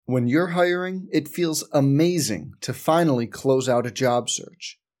When you're hiring, it feels amazing to finally close out a job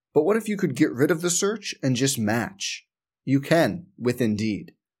search. But what if you could get rid of the search and just match? You can with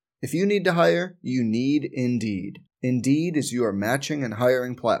Indeed. If you need to hire, you need Indeed. Indeed is your matching and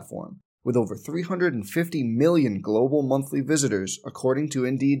hiring platform. With over 350 million global monthly visitors, according to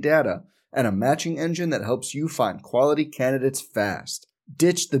Indeed data, and a matching engine that helps you find quality candidates fast.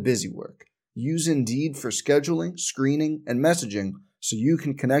 Ditch the busy work. Use Indeed for scheduling, screening, and messaging so you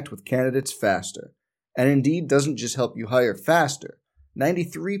can connect with candidates faster. And Indeed doesn't just help you hire faster.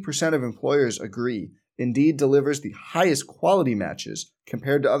 93% of employers agree Indeed delivers the highest quality matches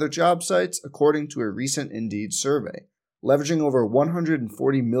compared to other job sites, according to a recent Indeed survey. Leveraging over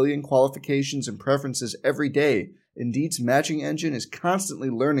 140 million qualifications and preferences every day, Indeed's matching engine is constantly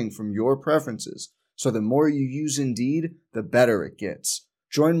learning from your preferences, so the more you use Indeed, the better it gets.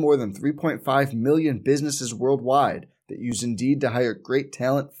 Join more than 3.5 million businesses worldwide that use Indeed to hire great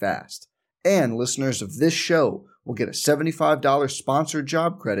talent fast. And listeners of this show will get a $75 sponsored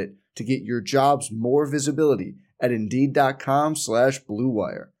job credit to get your jobs more visibility at Indeed.com/Blue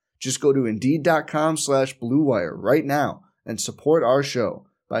Wire. Just go to Indeed.com/Blue Wire right now and support our show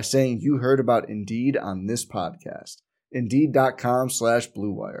by saying you heard about Indeed on this podcast.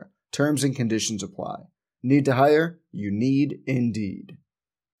 Indeed.com/Blue Wire. Terms and conditions apply. Need to hire? You need Indeed.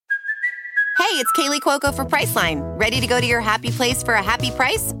 Hey, it's Kaylee Cuoco for Priceline. Ready to go to your happy place for a happy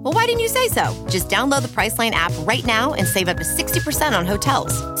price? Well, why didn't you say so? Just download the Priceline app right now and save up to 60% on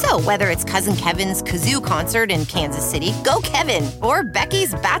hotels. So whether it's Cousin Kevin's Kazoo Concert in Kansas City, go Kevin, or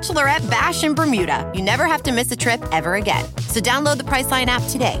Becky's Bachelorette Bash in Bermuda, you never have to miss a trip ever again. So download the Priceline app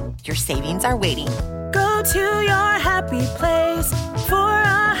today. Your savings are waiting. Go to your happy place for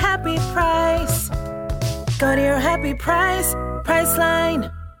a happy price. Go to your happy price,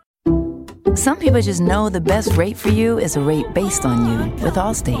 Priceline. Some people just know the best rate for you is a rate based on you with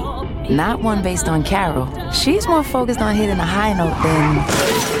Allstate. Not one based on Carol. She's more focused on hitting a high note than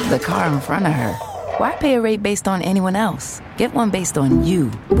the car in front of her. Why pay a rate based on anyone else? Get one based on you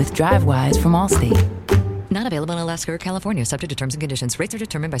with DriveWise from Allstate. Not available in Alaska or California, subject to terms and conditions. Rates are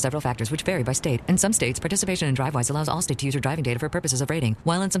determined by several factors, which vary by state. In some states, participation in DriveWise allows Allstate to use your driving data for purposes of rating.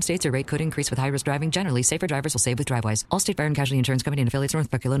 While in some states, your rate could increase with high-risk driving. Generally, safer drivers will save with DriveWise. Allstate Fire and Casualty Insurance Company and affiliates,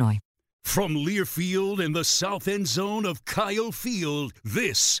 Northbrook, Illinois. From Learfield in the south end zone of Kyle Field,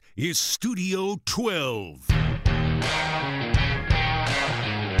 this is Studio 12.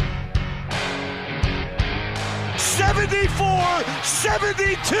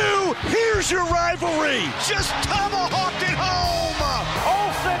 '74-72, here's your rivalry. Just tomahawked it home.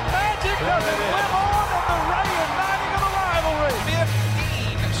 Olsen Magic doesn't live on in the reuniting of the rivalry.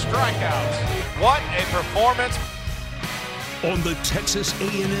 15 strikeouts. What a performance. On the Texas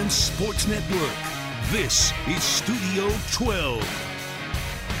A&M Sports Network, this is Studio 12.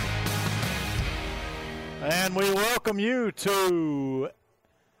 And we welcome you to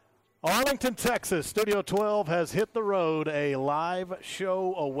Arlington, Texas. Studio 12 has hit the road, a live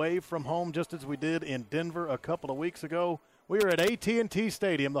show away from home, just as we did in Denver a couple of weeks ago. We are at AT&T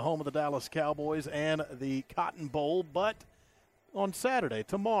Stadium, the home of the Dallas Cowboys and the Cotton Bowl, but on Saturday,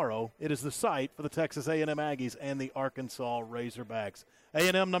 tomorrow, it is the site for the Texas A&M Aggies and the Arkansas Razorbacks.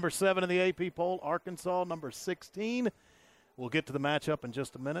 A&M number 7 in the AP poll, Arkansas number 16. We'll get to the matchup in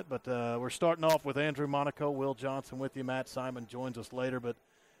just a minute, but we're starting off with Andrew Monaco, Will Johnson with you. Matt Simon joins us later, but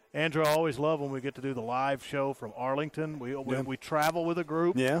Andrew, I always love when we get to do the live show from Arlington. We travel with a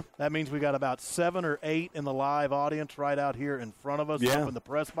group. Yeah. That means we got about 7 or 8 in the live audience right out here in front of us, up in the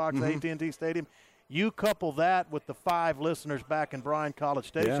press box at AT&T Stadium. You couple that with the 5 listeners back in Bryan College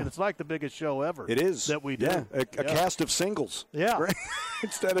Station. It's like the biggest show ever. It is. That we do. Yeah, a cast of singles. Yeah.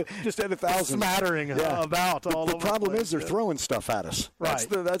 instead of thousands. Smattering about all over. The problem is they're throwing stuff at us. Right.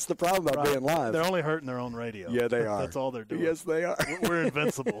 That's the problem about being live. They're only hurting their own radio. Yeah, they are. That's all they're doing. Yes, they are. We're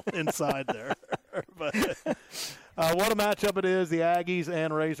invincible inside there. But what a matchup it is, the Aggies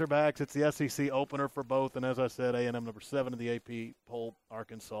and Razorbacks. It's the SEC opener for both, and as I said, A&M number 7 in the AP poll,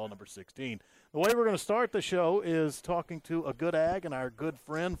 Arkansas number 16. The way we're going to start the show is talking to a good Ag and our good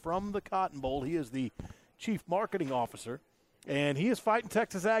friend from the Cotton Bowl. He is the Chief Marketing Officer, and he is fighting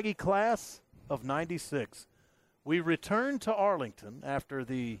Texas Aggie class of 96. We returned to Arlington after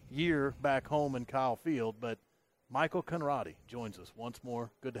the year back home in Kyle Field, but Michael Conradi joins us once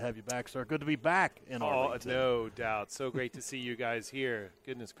more. Good to have you back, sir. Good to be back in Arlington. Oh, no doubt. So great to see you guys here.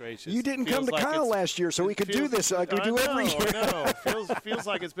 Goodness gracious. You didn't come to Kyle last year, so we could do this like we do every year. I know. Feels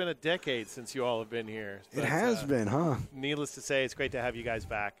like it's been a decade since you all have been here. It has been, huh? Needless to say, it's great to have you guys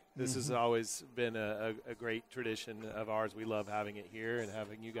back. This has always been a great tradition of ours. We love having it here and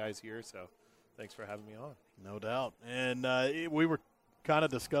having you guys here, so thanks for having me on. No doubt. And we were kind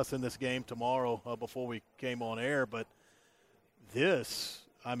of discussing this game tomorrow before we came on air, but this,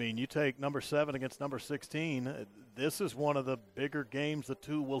 I mean, you take number 7 against number 16. This is one of the bigger games the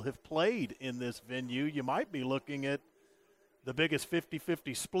two will have played in this venue. You might be looking at the biggest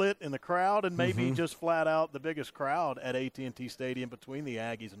 50-50 split in the crowd and maybe just flat out the biggest crowd at AT&T Stadium between the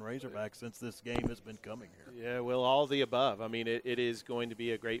Aggies and Razorbacks since this game has been coming here. Yeah, well, all of the above. I mean, it is going to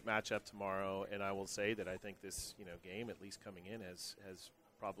be a great matchup tomorrow, and I will say that I think this game, at least coming in, has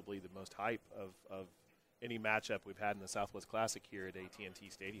probably the most hype of any matchup we've had in the Southwest Classic here at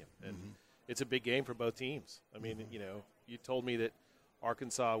AT&T Stadium. And it's a big game for both teams. I mean, you told me that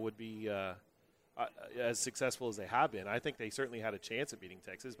Arkansas would be as successful as they have been. I think they certainly had a chance at beating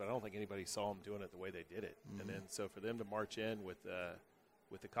Texas, but I don't think anybody saw them doing it the way they did it. And then so for them to march in with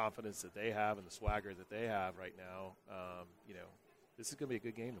the confidence that they have and the swagger that they have right now, this is going to be a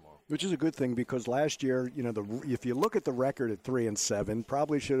good game tomorrow. Which is a good thing because last year, if you look at the record at 3-7,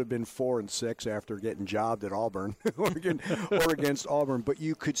 probably should have been 4-6 after getting jobbed at Auburn or against Auburn. But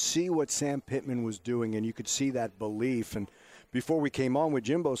you could see what Sam Pittman was doing, and you could see that belief. And before we came on with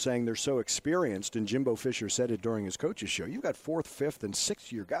Jimbo saying they're so experienced, and Jimbo Fisher said it during his coach's show, you've got 4th, 5th, and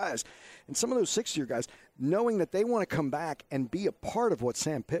 6th-year guys. And some of those 6th-year guys, knowing that they want to come back and be a part of what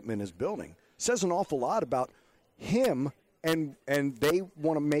Sam Pittman is building, says an awful lot about him, and they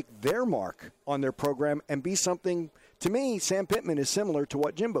want to make their mark on their program and be something. To me, Sam Pittman is similar to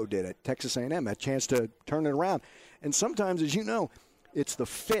what Jimbo did at Texas A&M, a chance to turn it around. And sometimes, as you know, it's the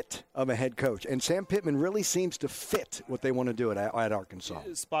fit of a head coach. And Sam Pittman really seems to fit what they want to do at Arkansas.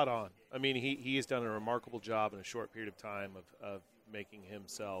 Spot on. I mean, he has done a remarkable job in a short period of time of making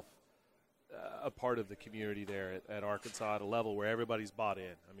himself a part of the community there at Arkansas at a level where everybody's bought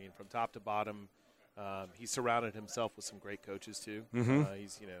in. I mean, from top to bottom, he's surrounded himself with some great coaches too.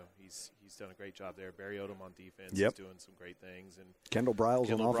 He's done a great job there. Barry Odom on defense is doing some great things, and Kendall Briles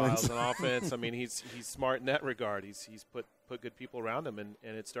on offense. I mean, he's smart in that regard. He's put good people around him, and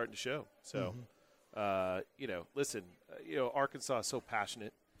it's starting to show. So, listen, Arkansas is so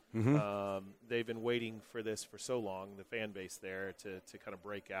passionate. They've been waiting for this for so long, the fan base there, to kind of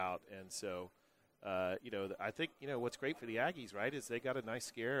break out. And so, I think, what's great for the Aggies, right, is they got a nice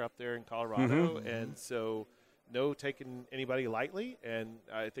scare up there in Colorado. And so no taking anybody lightly. And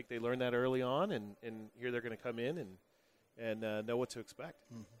I think they learned that early on. And here they're going to come in and know what to expect.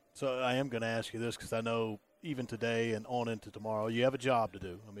 So I am going to ask you this because I know even today and on into tomorrow, you have a job to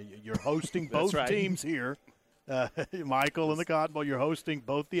do. I mean, you're hosting both teams here. Michael and the Cotton Bowl, you're hosting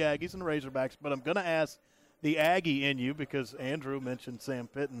both the Aggies and the Razorbacks. But I'm going to ask the Aggie in you because Andrew mentioned Sam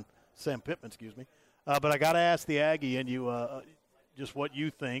Pittman, excuse me. But I got to ask the Aggie in you just what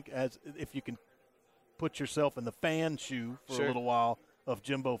you think, as if you can put yourself in the fan shoe for a little while of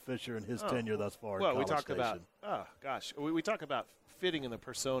Jimbo Fisher and his tenure thus far. Well, we talk about we talk about fitting in the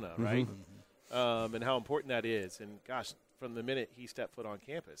persona, right? And how important that is. And gosh, from the minute he stepped foot on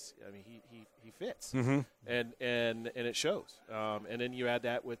campus, I mean, he fits, and it shows. And then you add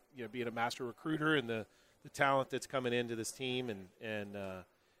that with being a master recruiter and the talent that's coming into this team, and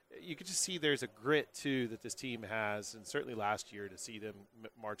you could just see there's a grit too that this team has, and certainly last year to see them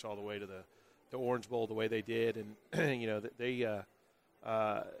march all the way to the Orange Bowl the way they did, and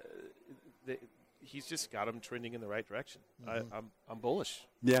he's just got them trending in the right direction. I'm bullish.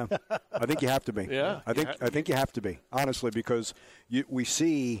 Yeah, I think you have to be. Yeah, I think you have to be, honestly, because we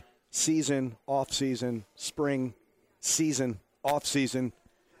see season, off season, spring, season, off season.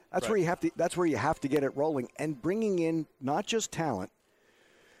 That's where you have to. That's where you have to get it rolling, and bringing in not just talent,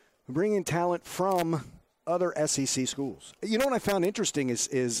 bringing talent from other SEC schools. You know what I found interesting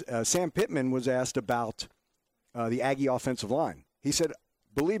is Sam Pittman was asked about the Aggie offensive line. He said,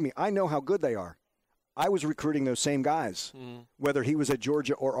 "Believe me, I know how good they are. I was recruiting those same guys, whether he was at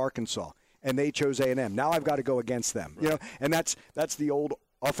Georgia or Arkansas, and they chose A&M. Now I've got to go against them." Right. And that's the old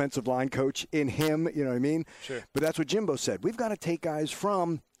offensive line coach in him. You know what I mean? Sure. But that's what Jimbo said. We've got to take guys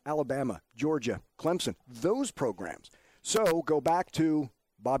from Alabama, Georgia, Clemson, those programs. So go back to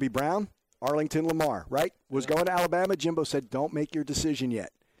Bobby Brown, Arlington Lamar, right? Was going to Alabama. Jimbo said, "Don't make your decision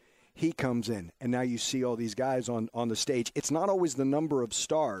yet." He comes in, and now you see all these guys on the stage. It's not always the number of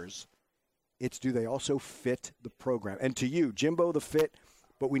stars. It's do they also fit the program? And to you, Jimbo, the fit,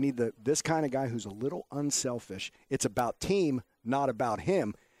 but we need this kind of guy who's a little unselfish. It's about team, not about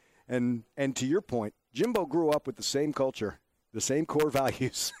him. And to your point, Jimbo grew up with the same culture, the same core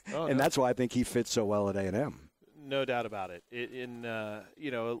values, and that's why I think he fits so well at A&M. No doubt about it.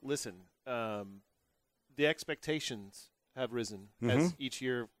 Listen, the expectations have risen as each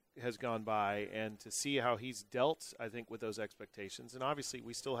year has gone by, and to see how he's dealt, I think, with those expectations. And obviously,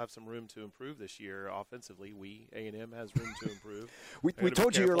 we still have some room to improve this year offensively. A&M has room to improve. we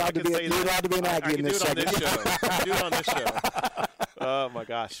told you you're allowed to be an Aggie in this segment. I can do it on this show. Oh my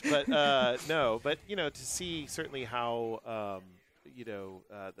gosh! But to see certainly how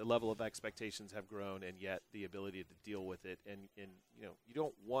the level of expectations have grown, and yet the ability to deal with it, and you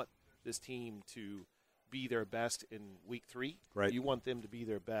don't want this team to be their best in week 3. Right. You want them to be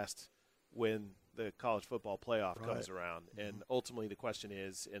their best when the college football playoff comes around. Mm-hmm. And ultimately the question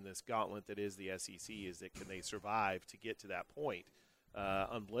is, in this gauntlet that is the SEC, is that can they survive to get to that point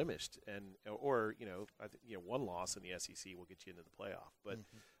unblemished? Or I think one loss in the SEC will get you into the playoff. But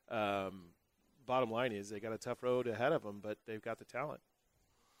bottom line is they got a tough road ahead of them, but they've got the talent.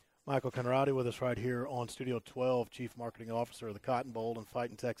 Michael Conradi with us right here on Studio 12, Chief Marketing Officer of the Cotton Bowl and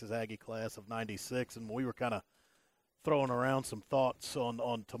Fighting Texas Aggie class of 96. And we were kind of throwing around some thoughts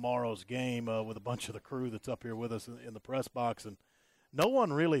on tomorrow's game with a bunch of the crew that's up here with us in the press box. And no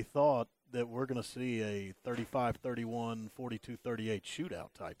one really thought that we're going to see a 35-31, 42-38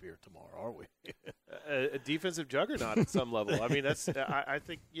 shootout type here tomorrow, are we? a defensive juggernaut at some level. I mean, that's I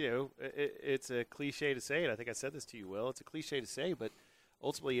think, it's a cliche to say it. I think I said this to you, Will. It's a cliche to say, but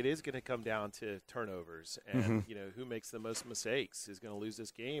ultimately, it is going to come down to turnovers, and who makes the most mistakes is going to lose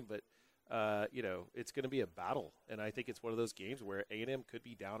this game. But it's going to be a battle, and I think it's one of those games where A&M could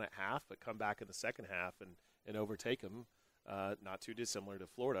be down at half, but come back in the second half and overtake them. Not too dissimilar to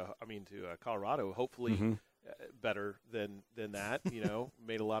Colorado. Hopefully, better than that.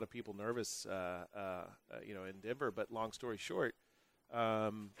 Made a lot of people nervous. In Denver. But long story short, it's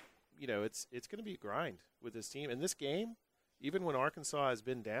going to be a grind with this team, and this game. Even when Arkansas has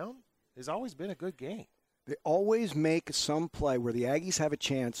been down, has always been a good game. They always make some play where the Aggies have a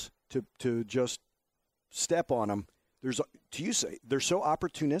chance to just step on them. They're so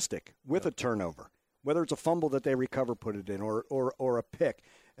opportunistic with a turnover, whether it's a fumble that they recover, put it in, or a pick,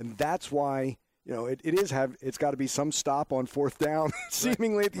 and that's why. It's got to be some stop on fourth down,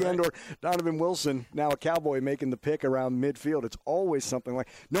 seemingly at the end, or Donovan Wilson, now a Cowboy, making the pick around midfield. It's always something like,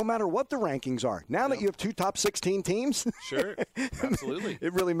 no matter what the rankings are. Now that you have 2 top 16 teams, sure, absolutely,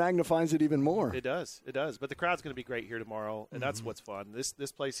 it really magnifies it even more. It does. But the crowd's going to be great here tomorrow, and that's what's fun.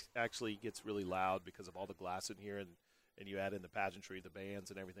 This place actually gets really loud because of all the glass in here, and you add in the pageantry, the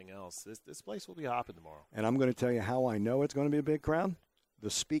bands, and everything else. This place will be hopping tomorrow. And I'm going to tell you how I know it's going to be a big crowd. The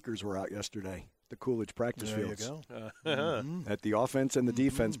speakers were out yesterday. The Coolidge practice fields. There you go. That the offense and the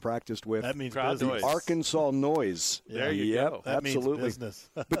defense practiced with. That means the business. Arkansas noise. There you go. That absolutely. means business.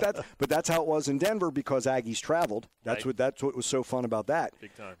 but that's how it was in Denver because Aggies traveled. That's what was so fun about that.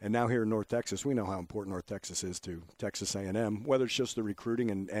 Big time. And now here in North Texas, we know how important North Texas is to Texas A&M. Whether it's just the recruiting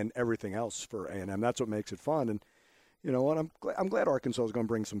and everything else for A&M, that's what makes it fun. And you know what? I'm glad Arkansas is going to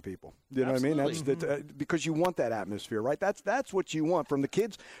bring some people. You know Absolutely. what I mean? That's because you want that atmosphere, right? That's what you want from the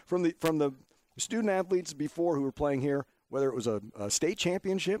kids, from the student athletes before who were playing here, whether it was a state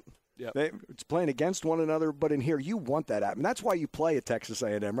championship. Yep. It's playing against one another, but in here you want that atmosphere. That's why you play at Texas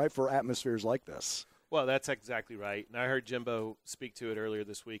A&M, right? For atmospheres like this. Well, that's exactly right. And I heard Jimbo speak to it earlier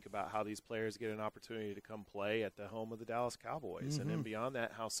this week about how these players get an opportunity to come play at the home of the Dallas Cowboys. And then beyond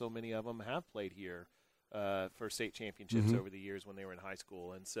that, how so many of them have played here for state championships over the years when they were in high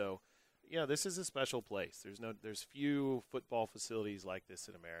school. And so, this is a special place. There's few football facilities like this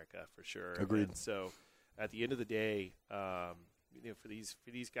in America, for sure. Agreed. And so at the end of the day, for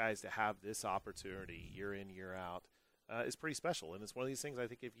these guys to have this opportunity year in, year out is pretty special. And it's one of these things, I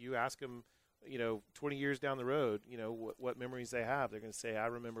think, if you ask them, 20 years down the road, what memories they have, they're going to say, I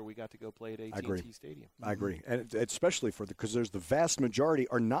remember we got to go play at AT&T Stadium. I agree. And especially because there's the vast majority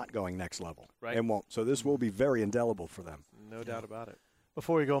are not going next level and won't. So this will be very indelible for them. No doubt about it.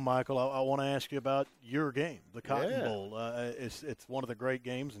 Before you go, Michael, I want to ask you about your game, the Cotton Bowl. It's one of the great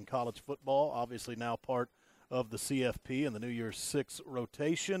games in college football, obviously now part of the CFP and the New Year's Six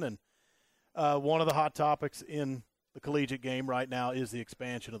rotation. And one of the hot topics in the collegiate game right now is the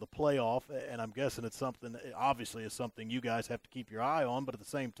expansion of the playoff, and I'm guessing it's something you guys have to keep your eye on, but at the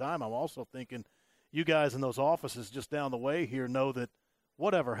same time, I'm also thinking you guys in those offices just down the way here know that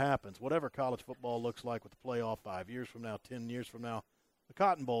whatever happens, whatever college football looks like with the playoff 5 years from now, 10 years from now, the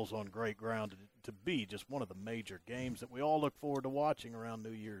Cotton Bowl's on great ground to be just one of the major games that we all look forward to watching around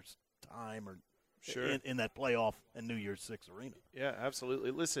New Year's time or in that playoff and New Year's Six arena. Yeah,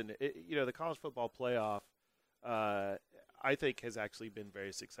 absolutely. Listen, the college football playoff, I think has actually been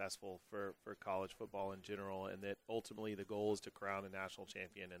very successful for college football in general, and that ultimately the goal is to crown a national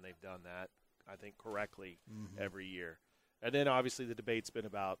champion, and they've done that, I think, correctly every year. And then obviously the debate's been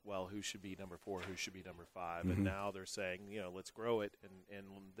about, well, who should be number 4, who should be number 5. And now they're saying, let's grow it. And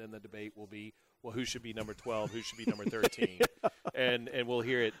then the debate will be, well, who should be number 12, who should be number 13. And we'll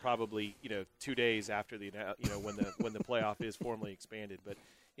hear it probably, 2 days after when the playoff is formally expanded. But,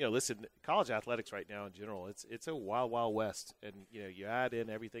 listen, college athletics right now in general, it's a wild, wild west. And, you add in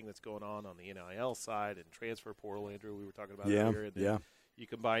everything that's going on the NIL side and transfer portal, Andrew, we were talking about earlier. And then you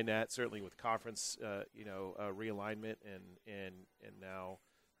combine that certainly with conference, realignment and now,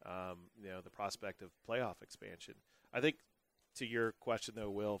 the prospect of playoff expansion. I think to your question, though,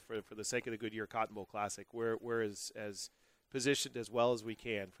 Will, for the sake of the Goodyear Cotton Bowl Classic, we're as positioned as well as we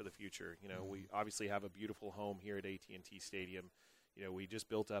can for the future. We obviously have a beautiful home here at AT&T Stadium. We just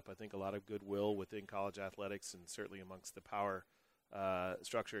built up, I think, a lot of goodwill within college athletics and certainly amongst the power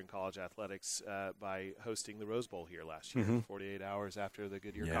structure in college athletics by hosting the Rose Bowl here last year, 48 hours after the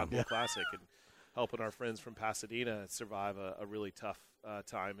Goodyear Cotton Bowl Classic, and helping our friends from Pasadena survive a really tough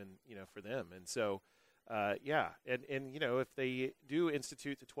time for them. And so, and if they do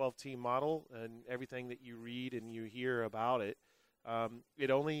institute the 12-team model and everything that you read and you hear about it,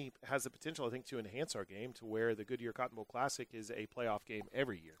 it only has the potential, I think, to enhance our game to where the Goodyear Cotton Bowl Classic is a playoff game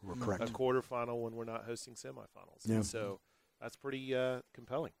every year. We're correct. A quarterfinal when we're not hosting semifinals. Yeah. And so that's pretty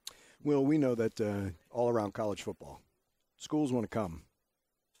compelling. Well, we know that all around college football, schools want to come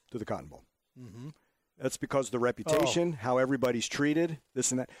to the Cotton Bowl. Mm-hmm. That's because of the reputation, how everybody's treated,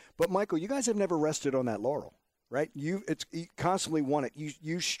 this and that. But, Michael, you guys have never rested on that laurel, right? You constantly want it.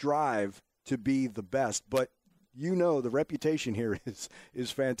 You strive to be the best, but the reputation here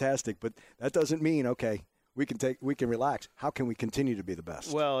is fantastic. But that doesn't mean, okay, we can relax. How can we continue to be the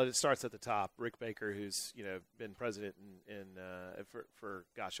best? Well, it starts at the top. Rick Baker, who's been president for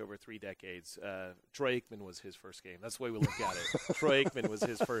over 3 decades. Troy Aikman was his first game. That's the way we look at it. Troy Aikman was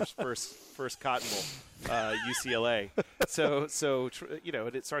his first Cotton Bowl, UCLA. So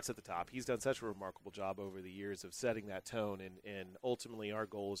it starts at the top. He's done such a remarkable job over the years of setting that tone, and ultimately our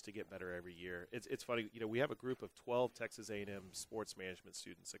goal is to get better every year. It's funny. We have a group of 12 Texas A&M sports management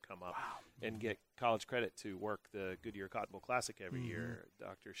students that come up and get college credit to work the Goodyear Cotton Bowl Classic every year.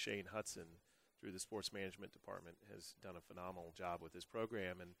 Dr. Shane Hudson, through the sports management department, has done a phenomenal job with this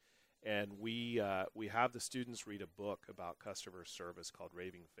program. And we have the students read a book about customer service called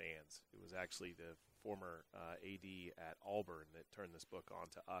Raving Fans. It was actually the former AD at Auburn that turned this book on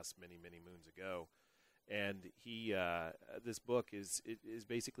to us many, many moons ago. And this book is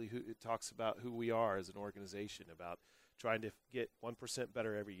basically it talks about who we are as an organization, about trying to get 1%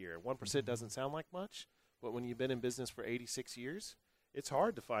 better every year. 1% doesn't sound like much, but when you've been in business for 86 years, it's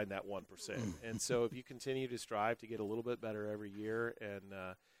hard to find that 1%. And so if you continue to strive to get a little bit better every year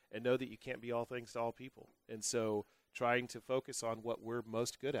and know that you can't be all things to all people. And so trying to focus on what we're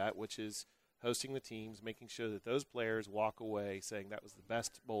most good at, which is hosting the teams, making sure that those players walk away saying that was the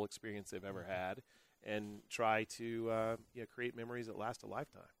best bowl experience they've ever had, and try to create memories that last a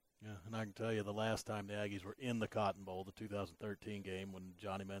lifetime. Yeah, and I can tell you the last time the Aggies were in the Cotton Bowl, the 2013 game when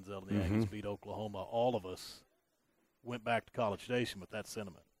Johnny Manziel and the Aggies beat Oklahoma, all of us went back to College Station with that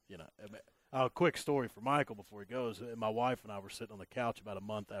sentiment. A quick story for Michael before he goes. My wife and I were sitting on the couch about a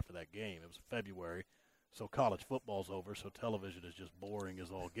month after that game. It was February, so college football's over, so television is just boring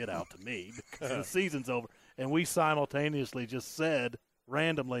as all get out to me because the season's over. And we simultaneously just said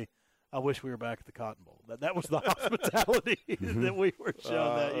randomly, I wish we were back at the Cotton Bowl. That was the hospitality that we were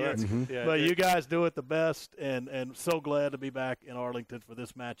shown that year. Yeah, but you guys do it the best, and so glad to be back in Arlington for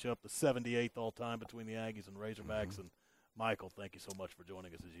this matchup, the 78th all-time between the Aggies and Razorbacks. And, Michael, thank you so much for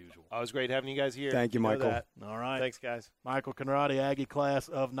joining us as usual. It was great having you guys here. Thank you, Michael. All right. Thanks, guys. Michael Conradi, Aggie class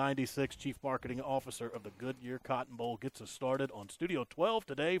of 96, Chief Marketing Officer of the Goodyear Cotton Bowl, gets us started on Studio 12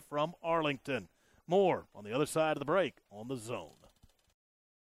 today from Arlington. More on the other side of the break on The Zone.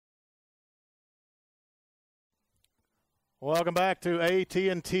 Welcome back to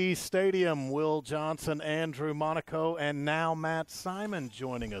AT&T Stadium. Will Johnson, Andrew Monaco, and now Matt Simon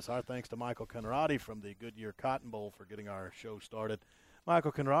joining us. Our thanks to Michael Conradi from the Goodyear Cotton Bowl for getting our show started.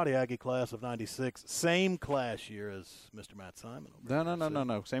 Michael Conradi, Aggie class of 96, same class year as Mr. Matt Simon.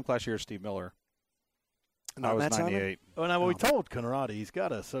 No. Same class year as Steve Miller. I was 98. Oh, now we told Conradi he's got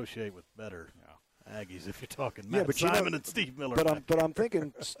to associate with better Aggies if you're talking Matt Simon and Steve Miller. But I'm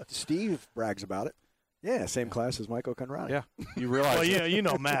thinking Steve brags about it. Yeah, same class as Michael Conradi. Yeah, you realize. Well, you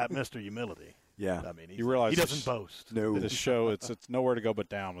know Matt, Mr. Humility. Yeah, I mean, you realize he doesn't boast. No, this show it's nowhere to go but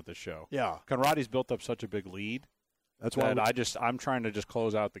down with this show. Yeah, Conradi's built up such a big lead. That's why I'm trying to just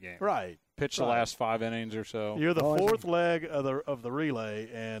close out the game. Right, pitch the last 5 innings or so. You're the fourth leg of the relay,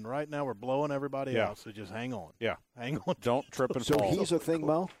 and right now we're blowing everybody out. So just hang on. Yeah, hang on. Don't trip and fall. fall. So he's a thing,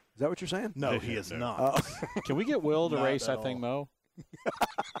 Mo. Is that what you're saying? No, he is not. Can we get Will to Not race at that all. thing, Mo?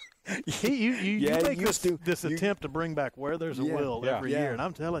 You make this attempt to bring back Where There's a Will every year, and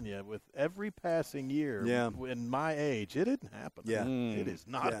I'm telling you, with every passing year, in my age, it didn't happen. Yeah. It is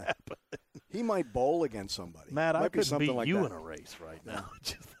not happening. He might bowl against somebody. Matt, I could beat like you that. in a race right now.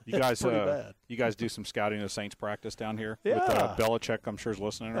 You guys, pretty bad. you guys do some scouting of Saints practice down here? Yeah. With Belichick, I'm sure, is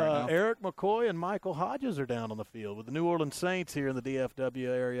listening right now. Eric McCoy and Michael Hodges are down on the field with the New Orleans Saints here in the DFW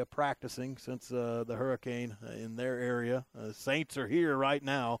area practicing since the hurricane in their area. Saints are here right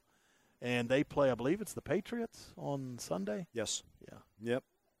now, and they play, I believe it's the Patriots on Sunday. Yes. Yeah. Yep.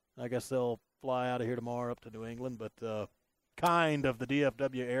 I guess they'll fly out of here tomorrow up to New England, but kind of the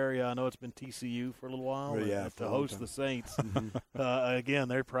DFW area. I know it's been TCU for a little while. To host the Saints. Again,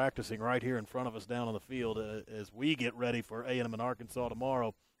 they're practicing right here in front of us down on the field as we get ready for A&M and Arkansas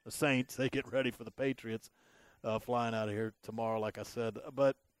tomorrow. The Saints, they get ready for the Patriots flying out of here tomorrow, like I said.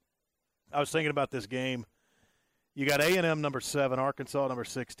 But I was thinking about this game. You got A&M number 7, Arkansas number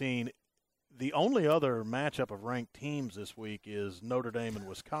 16. The only other matchup of ranked teams this week is Notre Dame and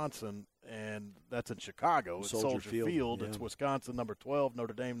Wisconsin, and that's in Chicago. It's Soldier Field. Yeah. It's Wisconsin number 12,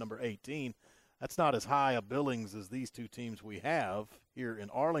 Notre Dame number 18. That's not as high a billings as these two teams we have here in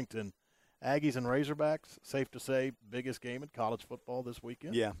Arlington. Aggies and Razorbacks, safe to say, biggest game in college football this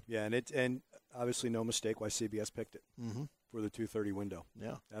weekend. Yeah, and obviously no mistake why CBS picked it for the 2:30 window.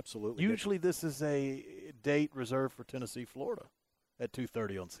 Yeah, absolutely. Usually this is a date reserved for Tennessee, Florida, at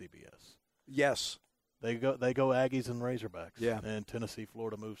 2:30 on CBS. Yes. They go Aggies and Razorbacks. Yeah. And Tennessee,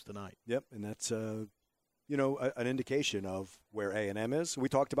 Florida moves tonight. Yep, and that's an indication of where A&M is. We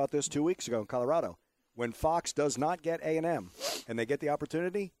talked about this 2 weeks ago in Colorado. When Fox does not get A&M and they get the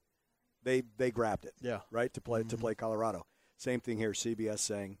opportunity, they grabbed it. Yeah. Right, to play Colorado. Same thing here, CBS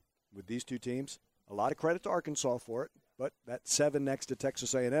saying with these two teams, a lot of credit to Arkansas for it, but that 7 next to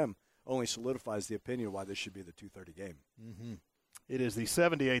Texas A&M only solidifies the opinion of why this should be the 2:30 game. Mm-hmm. It is the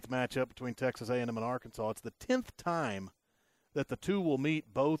 78th matchup between Texas A&M and Arkansas. It's the 10th time that the two will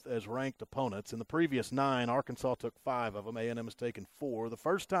meet both as ranked opponents. In the previous 9, Arkansas took 5 of them. A&M has taken 4. The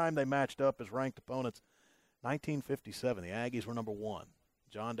first time they matched up as ranked opponents, 1957. The Aggies were number 1.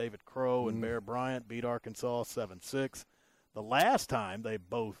 John David Crow and Bear Bryant beat Arkansas 7-6. The last time they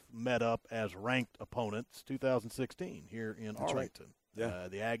both met up as ranked opponents, 2016, here in Arlington. Right. Yeah.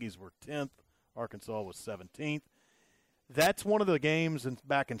 The Aggies were 10th. Arkansas was 17th. That's one of the games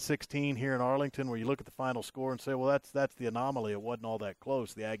back in 16 here in Arlington where you look at the final score and say, well, that's the anomaly. It wasn't all that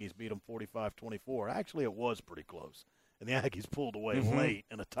close. The Aggies beat them 45-24. Actually, it was pretty close. And the Aggies pulled away late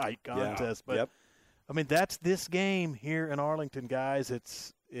in a tight contest. Yeah. But, I mean, that's this game here in Arlington, guys.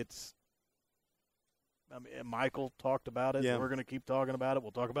 It's. I mean, Michael talked about it. Yeah. We're going to keep talking about it.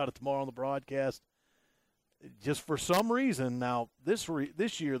 We'll talk about it tomorrow on the broadcast. Just for some reason, now this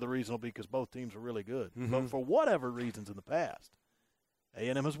year the reason will be because both teams are really good. But for whatever reasons in the past,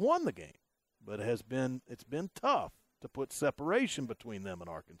 A&M has won the game, but it's been tough to put separation between them and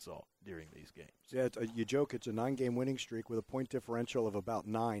Arkansas during these games. Yeah, you joke it's a 9-game winning streak with a point differential of about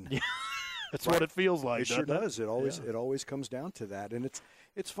 9. Yeah. That's what it feels like. It sure does. It always comes down to that, and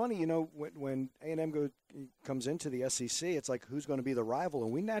it's funny, when A&M comes into the SEC, it's like who's going to be the rival,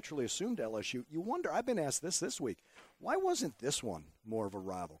 and we naturally assumed LSU. You wonder. I've been asked this week, why wasn't this one more of a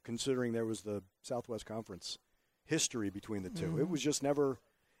rival, considering there was the Southwest Conference history between the two? It was just never.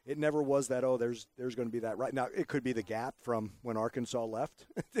 It never was that. Oh, there's going to be that right now. It could be the gap from when Arkansas left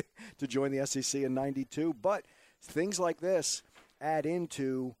to join the SEC in '92, but things like this add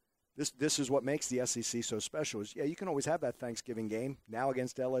into. This is what makes the SEC so special. You can always have that Thanksgiving game now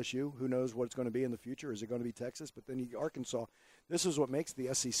against LSU. Who knows what it's going to be in the future? Is it going to be Texas? But then Arkansas. This is what makes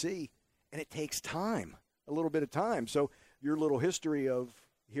the SEC, and it takes time, a little bit of time. So your little history of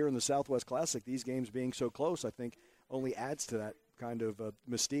here in the Southwest Classic, these games being so close, I think only adds to that kind of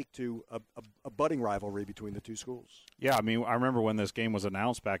mystique to a budding rivalry between the two schools. Yeah, I mean, I remember when this game was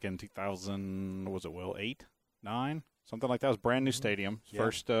announced back in 2000, was it, Will, 8, 9? Something like that. It was a brand new stadium. Yeah.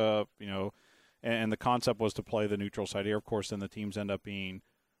 First, and the concept was to play the neutral site here. Of course, then the teams end up being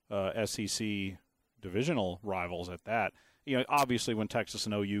SEC divisional rivals at that. Obviously when Texas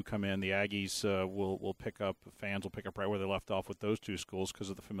and OU come in, the Aggies will pick up, fans will pick up right where they left off with those two schools because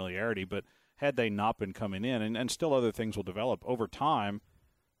of the familiarity. But had they not been coming in, and still other things will develop over time,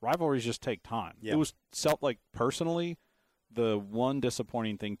 rivalries just take time. Yeah. It was personally, the one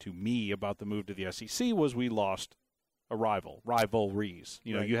disappointing thing to me about the move to the SEC was we lost a rivalries.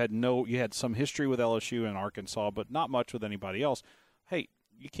 Right. You had some history with LSU and Arkansas, but not much with anybody else. Hey,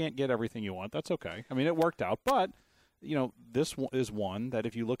 you can't get everything you want. That's okay. I mean, it worked out, but this is one that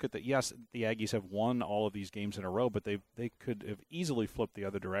if you look at the Aggies have won all of these games in a row, but they could have easily flipped the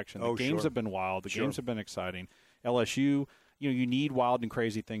other direction. The games have been wild. The games have been exciting. LSU, you need wild and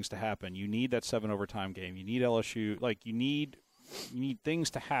crazy things to happen. You need that 7 overtime game. You need LSU. Like, you need things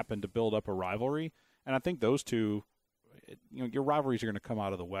to happen to build up a rivalry. And I think those two, your rivalries are going to come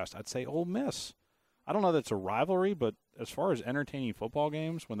out of the West. I'd say Ole Miss. I don't know that it's a rivalry, but as far as entertaining football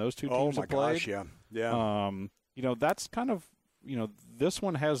games, when those two teams have played, that's kind of, this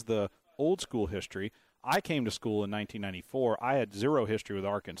one has the old school history. I came to school in 1994. I had zero history with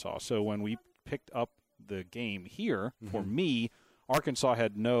Arkansas. So when we picked up the game here, for me, Arkansas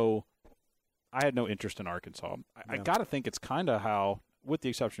had no interest in Arkansas. I got to think it's kind of how, with the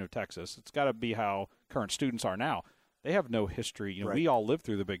exception of Texas, it's got to be how current students are now. They have no history. We all lived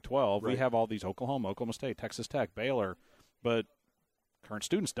through the Big 12. Right. We have all these Oklahoma State, Texas Tech, Baylor, but current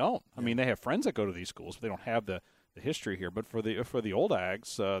students don't. I mean, they have friends that go to these schools, but they don't have the history here. But for the old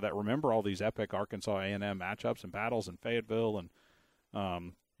Ags that remember all these epic Arkansas A&M matchups and battles in Fayetteville,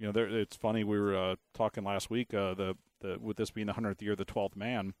 and it's funny. We were talking last week. With this being the 100th year of the 12th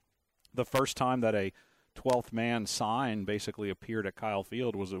man, the first time that a 12th man sign basically appeared at Kyle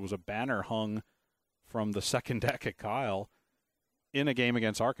Field was a banner hung from the second deck at Kyle in a game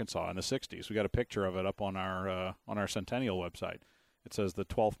against Arkansas in the 60s. We got a picture of it up on our Centennial website. It says the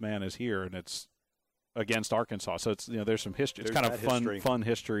 12th man is here, and it's against Arkansas. So it's there's some history. It's kind of fun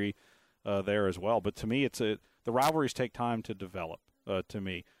history there as well. But to me, the rivalries take time to develop. To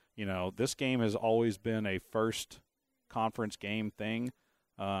me, this game has always been a first conference game thing.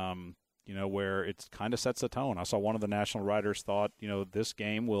 Where it kind of sets the tone. I saw one of the national writers thought, this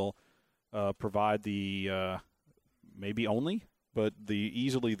game will provide the maybe only, but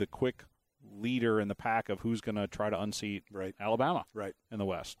easily the quick leader in the pack of who's going to try to unseat Alabama in the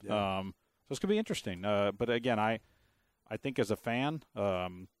West. Yeah. So it's going to be interesting. But again, I think as a fan,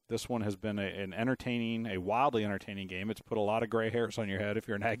 this one has been a wildly entertaining game. It's put a lot of gray hairs on your head if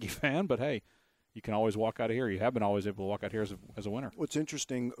you're an Aggie fan, but hey, you can always walk out of here. You have been always able to walk out here as a winner. What's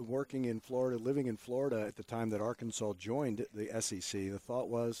interesting, working in Florida, living in Florida at the time that Arkansas joined the SEC, the thought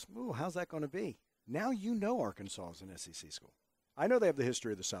was, ooh, how's that going to be? Now Arkansas is an SEC school. I know they have the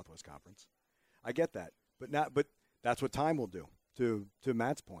history of the Southwest Conference. I get that. But that's what time will do, to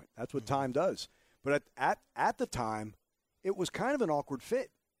Matt's point. That's what time does. But at the time, it was kind of an awkward fit.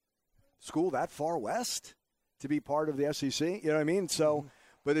 School that far west to be part of the SEC, you know what I mean? So...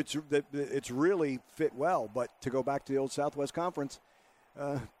 But it's really fit well. But to go back to the old Southwest Conference,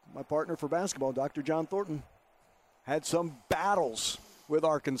 my partner for basketball, Dr. John Thornton, had some battles with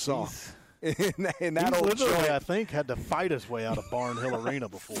Arkansas. In that old literally, joint. I think, had to fight his way out of Barnhill Arena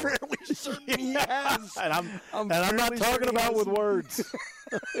before. Fairly certain he has. And I'm not talking about with words.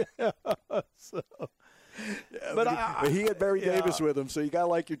 Yeah, but he had Barry Davis with him, so you got to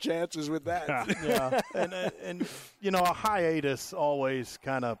like your chances with that. Yeah, and a hiatus always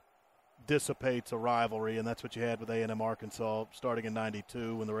kind of dissipates a rivalry, and that's what you had with A&M Arkansas starting in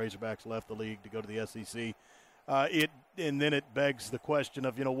 '92 when the Razorbacks left the league to go to the SEC. And then it begs the question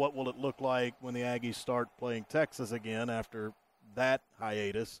of what will it look like when the Aggies start playing Texas again after that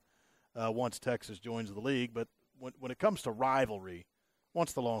hiatus once Texas joins the league. But when it comes to rivalry,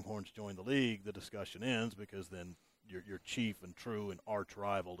 once the Longhorns join the league, the discussion ends because then your chief and true and arch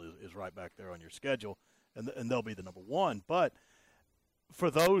rival is right back there on your schedule, and they'll be the number one. But for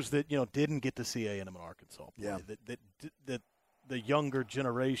those that didn't get to see A&M and Arkansas play, that the younger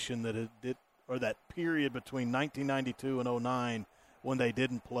generation or that period between 1992 and 2009 when they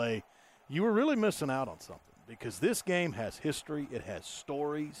didn't play, you were really missing out on something because this game has history, it has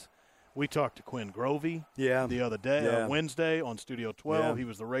stories. We talked to Quinn Grovey the other day, Wednesday on Studio 12. Yeah. He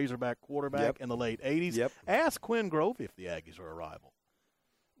was the Razorback quarterback in the late 80s. Yep. Ask Quinn Grovey if the Aggies are a rival.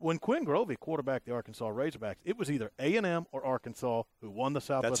 When Quinn Grovey quarterbacked the Arkansas Razorbacks, it was either A&M or Arkansas who won the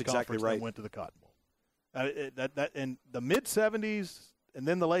Southwest Conference and went to the Cotton Bowl. That in the mid-'70s and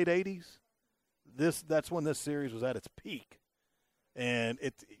then the late 80s, that's when this series was at its peak. And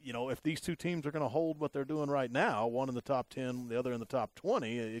if these two teams are going to hold what they're doing right now, one in the top 10, the other in the top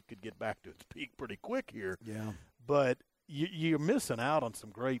 20, it could get back to its peak pretty quick here. Yeah. But you're missing out on some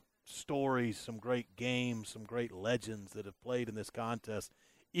great stories, some great games, some great legends that have played in this contest.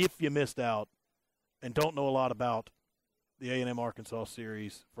 If you missed out and don't know a lot about the A&M Arkansas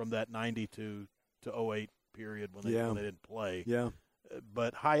series from that 92 to 08 period when they didn't play. Yeah.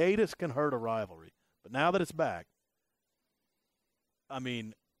 But hiatus can hurt a rivalry. But now that it's back, I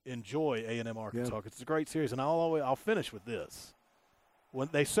mean, enjoy A&M Arkansas. Yeah. It's a great series, and I'll finish with this. When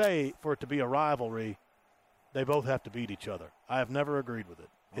they say for it to be a rivalry, they both have to beat each other. I have never agreed with it.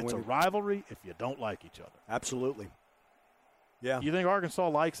 It's a rivalry if you don't like each other. Absolutely. Yeah. You think Arkansas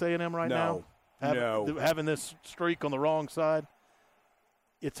likes A&M right now? Having this streak on the wrong side?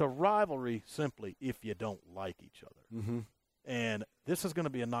 It's a rivalry simply if you don't like each other. Mm-hmm. And this is going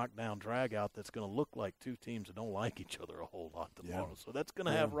to be a knockdown drag-out that's going to look like two teams that don't like each other a whole lot tomorrow. Yeah. So that's going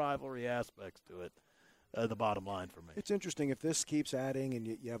to have rivalry aspects to it, the bottom line for me. It's interesting. If this keeps adding and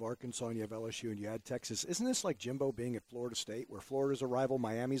you have Arkansas and you have LSU and you add Texas, isn't this like Jimbo being at Florida State where Florida's a rival,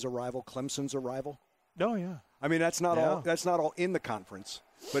 Miami's a rival, Clemson's a rival? Oh, yeah. I mean, that's not all in the conference,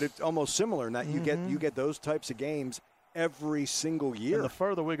 but it's almost similar in that you get those types of games every single year. And the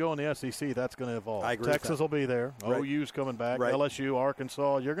further we go in the SEC, that's going to evolve. I agree. Texas will be there. Right. OU's coming back. Right. LSU,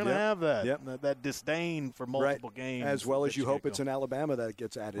 Arkansas. You're going to have that disdain for multiple games. As well as you hope it's in Alabama that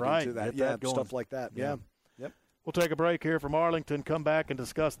gets added into that. Stuff like that. Yeah. Yep. We'll take a break here from Arlington, come back and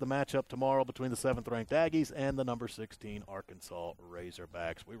discuss the matchup tomorrow between the 7th-ranked Aggies and the number 16 Arkansas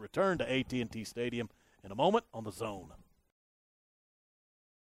Razorbacks. We return to AT&T Stadium in a moment on The Zone.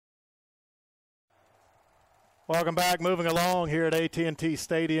 Welcome back. Moving along here at AT&T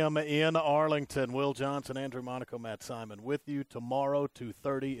Stadium in Arlington. Will Johnson, Andrew Monaco, Matt Simon with you. Tomorrow,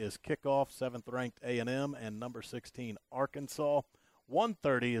 2:30 is kickoff, 7th-ranked A&M and number 16 Arkansas.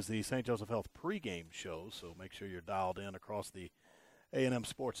 1:30 is the St. Joseph Health pregame show, so make sure you're dialed in across the A&M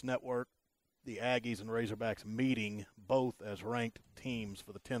Sports Network. The Aggies and Razorbacks meeting both as ranked teams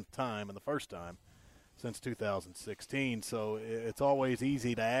for the 10th time and the first time since 2016. So it's always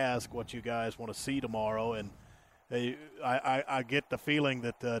easy to ask what you guys want to see tomorrow, and I get the feeling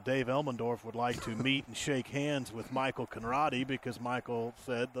that Dave Elmendorf would like to meet and shake hands with Michael Conradi because Michael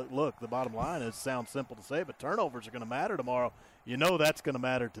said, that, look, the bottom line is, sounds simple to say, but turnovers are going to matter tomorrow. You know that's going to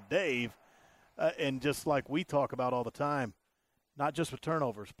matter to Dave. And just like we talk about all the time, not just with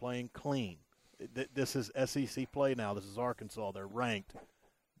turnovers, playing clean. This is SEC play now. This is Arkansas. They're ranked.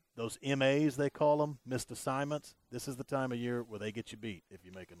 Those MAs, they call them, missed assignments, this is the time of year where they get you beat if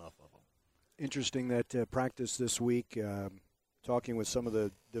you make enough of them. Interesting that practice this week, talking with some of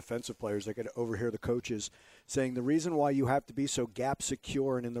the defensive players, I could overhear the coaches saying the reason why you have to be so gap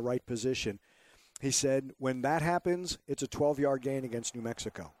secure and in the right position. He said when that happens, it's a 12-yard gain against New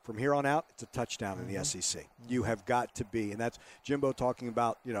Mexico. From here on out, it's a touchdown in the SEC. You have got to be, and that's Jimbo talking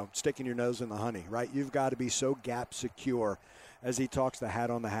about, sticking your nose in the honey, right? You've got to be so gap secure as he talks the hat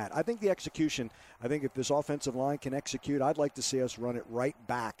on the hat. I think the execution, if this offensive line can execute, I'd like to see us run it right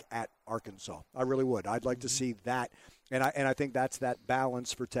back at Arkansas. I really would. I'd like to see that. And I think that's that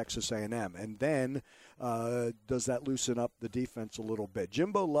balance for Texas A&M. And then does that loosen up the defense a little bit?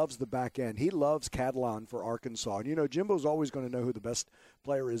 Jimbo loves the back end. He loves Catalan for Arkansas. And, Jimbo's always going to know who the best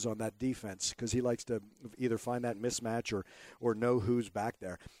player is on that defense because he likes to either find that mismatch or know who's back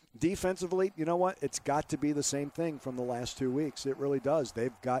there. Defensively, you know what? It's got to be the same thing from the last 2 weeks. It really does.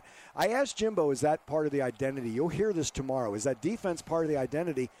 I asked Jimbo, is that part of the identity? You'll hear this tomorrow. Is that defense part of the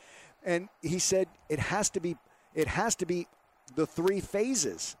identity? And he said it has to be the three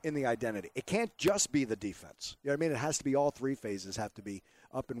phases in the identity. It can't just be the defense. You know what I mean? It has to be all three phases have to be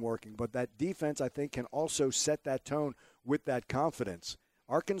up and working. But that defense, I think, can also set that tone with that confidence.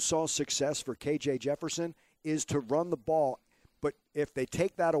 Arkansas' success for KJ Jefferson is to run the ball. But if they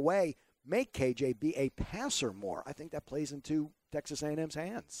take that away, make KJ be a passer more. I think that plays into Texas A&M's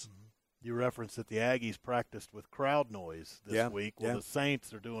hands. Mm-hmm. You referenced that the Aggies practiced with crowd noise this week. Well, the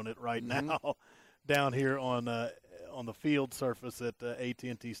Saints are doing it right now down here on the field surface at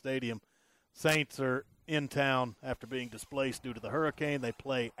AT&T Stadium. Saints are in town after being displaced due to the hurricane. They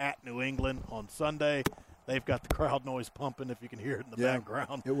play at New England on Sunday. They've got the crowd noise pumping, if you can hear it in the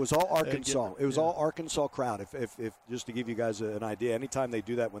background. It was all Arkansas. It was all Arkansas crowd. If just to give you guys an idea, anytime they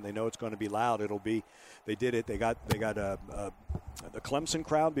do that when they know it's going to be loud, it'll be. They did it. They got the Clemson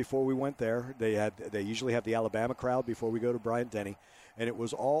crowd before we went there. They usually have the Alabama crowd before we go to Bryant-Denny, and it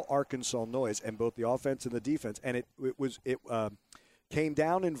was all Arkansas noise, and both the offense and the defense. And it came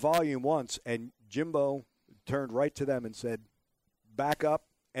down in volume once, and Jimbo turned right to them and said, "Back up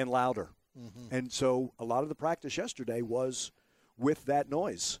and louder." Mm-hmm. And so a lot of the practice yesterday was with that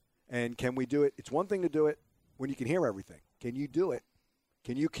noise. And can we do it? It's one thing to do it when you can hear everything. Can you do it?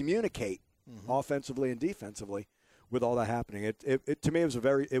 Can you communicate offensively and defensively with all that happening? It to me,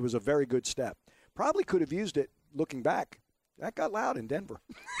 it was a very good step. Probably could have used it looking back. That got loud in Denver.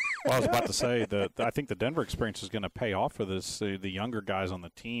 Well, I was about to say that I think the Denver experience is going to pay off for this. The younger guys on the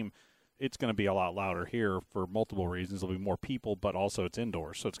team. It's going to be a lot louder here for multiple reasons. There'll be more people, but also it's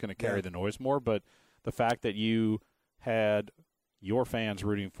indoors, so it's going to carry the noise more. But the fact that you had your fans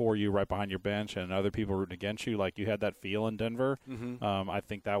rooting for you right behind your bench and other people rooting against you, like you had that feel in Denver, I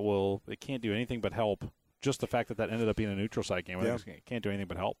think it can't do anything but help. Just the fact that ended up being a neutral site game, it can't do anything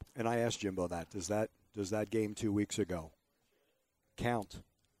but help. And I asked Jimbo that. Does that game 2 weeks ago, count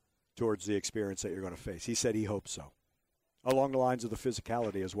towards the experience that you're going to face. He said he hopes so, along the lines of the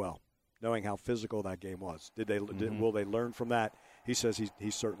physicality as well, knowing how physical that game was. Will they learn from that? He says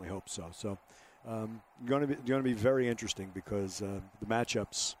he certainly hopes so. So, going to be very interesting because the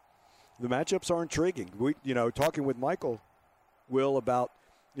matchups are intriguing. We talking with Michael Will about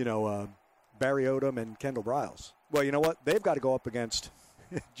Barry Odom and Kendall Briles. Well, you know what? They've got to go up against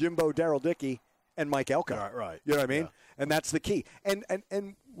Jimbo, Daryl Dickey, and Mike Elko. Right. You know what I mean? Yeah. And that's the key. And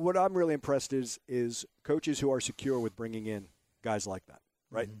what I'm really impressed is coaches who are secure with bringing in guys like that,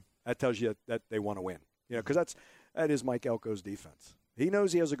 right? Mm-hmm. That tells you that they want to win. Because that is Mike Elko's defense. He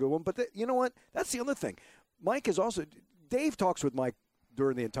knows he has a good one. But you know what? That's the other thing. Mike is also – Dave talks with Mike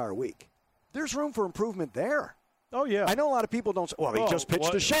during the entire week. There's room for improvement there. Oh, yeah. I know a lot of people don't say, well, he just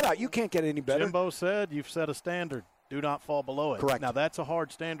pitched a shutout. You can't get any better. Jimbo said you've set a standard. Do not fall below it. Correct. Now, that's a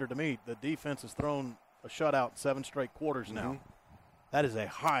hard standard to meet. The defense has thrown a shutout in 7 straight quarters now. That is a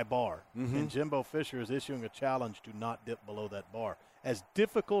high bar. Mm-hmm. And Jimbo Fisher is issuing a challenge to not dip below that bar. As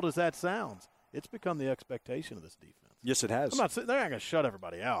difficult as that sounds, it's become the expectation of this defense. Yes, it has. I'm not saying they're not going to shut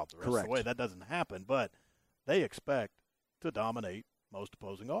everybody out the rest Correct. of the way. That doesn't happen. But they expect to dominate most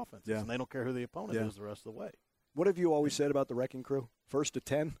opposing offenses. Yeah. And they don't care who the opponent is the rest of the way. What have you always said about the Wrecking Crew? 1st to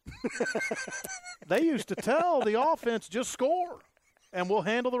 10? They used to tell the offense, just score, and we'll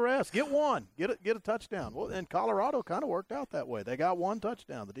handle the rest. Get one. Get a touchdown. Well, and Colorado kind of worked out that way. They got one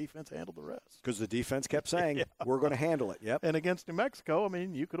touchdown. The defense handled the rest. Because the defense kept saying, we're going to handle it. Yep. And against New Mexico, I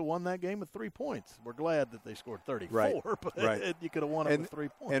mean, you could have won that game with 3 points. We're glad that they scored 34, but you could have won it with 3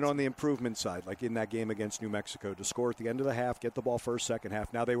 points. And on the improvement side, like in that game against New Mexico, to score at the end of the half, get the ball first, second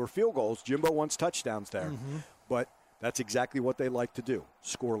half. Now, they were field goals. Jimbo wants touchdowns there. Mm-hmm. But that's exactly what they like to do.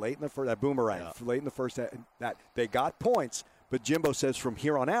 Score late in the first, that boomerang, late in the first half. That they got points, but Jimbo says from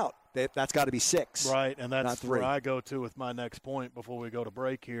here on out, that's got to be 6. Right, and that's not 3. where I go to with my next point before we go to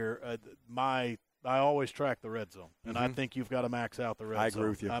break here. I always track the red zone, and I think you've got to max out the red zone. I agree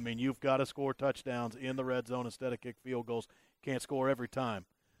with you. I mean, you've got to score touchdowns in the red zone instead of kick field goals. Can't score every time.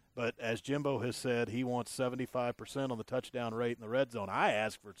 But as Jimbo has said, he wants 75% on the touchdown rate in the red zone. I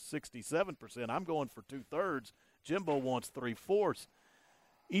asked for 67%. I'm going for 2/3. Jimbo wants 3/4.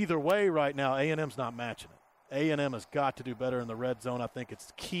 Either way right now, A&M's not matching it. A&M has got to do better in the red zone. I think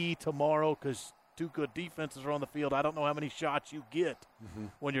it's key tomorrow because 2 good defenses are on the field. I don't know how many shots you get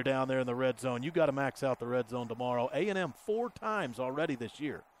when you're down there in the red zone. You got to max out the red zone tomorrow. A&M 4 times already this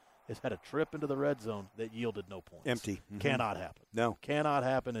year has had a trip into the red zone that yielded no points. Empty. Cannot happen. No. Cannot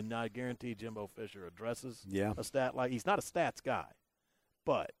happen, and I guarantee Jimbo Fisher addresses a stat like – he's not a stats guy,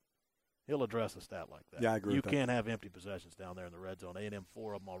 but he'll address a stat like that. Yeah, I agree with that. You can't have empty possessions down there in the red zone. A&M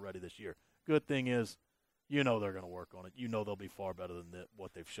 4 of them already this year. Good thing is they're going to work on it. They'll be far better than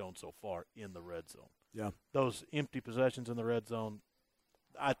what they've shown so far in the red zone. Yeah. Those empty possessions in the red zone,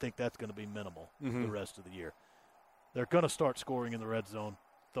 I think that's going to be minimal the rest of the year. They're going to start scoring in the red zone.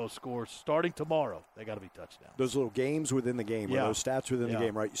 Those scores starting tomorrow, they got to be touchdowns. Those little games within the game, or those stats within the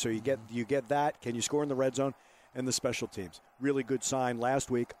game, right? So you get that. Can you score in the red zone? And the special teams. Really good sign last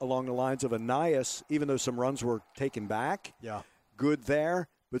week along the lines of Anias, even though some runs were taken back. Yeah. Good there,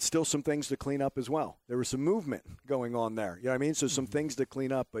 but still some things to clean up as well. There was some movement going on there. You know what I mean? So some things to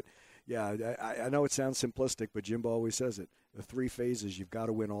clean up. But, yeah, I know it sounds simplistic, but Jimbo always says it. The 3 phases, you've got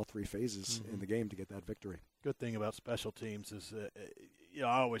to win all 3 phases in the game to get that victory. Good thing about special teams is, I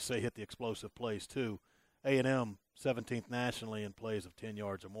always say hit the explosive plays too. A&M 17th nationally in plays of 10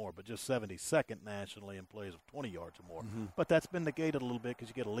 yards or more, but just 72nd nationally in plays of 20 yards or more. But that's been negated a little bit because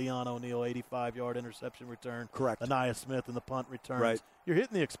you get a Leon O'Neal 85-yard interception return. Correct. Anias Smith in the punt returns. Right. You're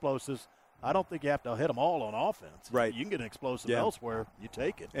hitting the explosives. I don't think you have to hit them all on offense. Right. You can get an explosive elsewhere. You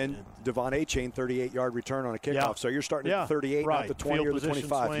take it. And Devon Achane, 38-yard return on a kickoff. So you're starting at 38, not the 20 Field or the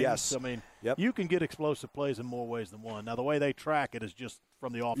 25. swings. Yes. I mean, you can get explosive plays in more ways than one. Now, the way they track it is just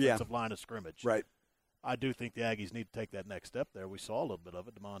from the offensive line of scrimmage. Right. I do think the Aggies need to take that next step there. We saw a little bit of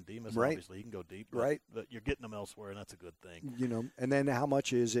it. Damon Demas, obviously, he can go deep. But you're getting them elsewhere, and that's a good thing. And then how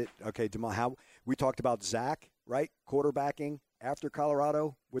much is it? Okay, how we talked about Zach, right? Quarterbacking after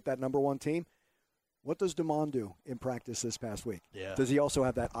Colorado with that number 1 team. What does Damon do in practice this past week? Yeah. Does he also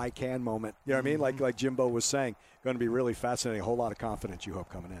have that I can moment? You know what I mean? Like Jimbo was saying, going to be really fascinating. A whole lot of confidence, you hope,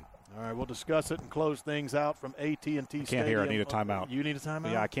 coming in. All right, we'll discuss it and close things out from AT&T Stadium. I can't hear. I need a timeout. You need a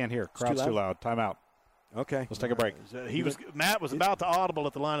timeout? Yeah, I can't hear. Crowd's too loud. Timeout. Okay. Let's take a break. Matt was about to audible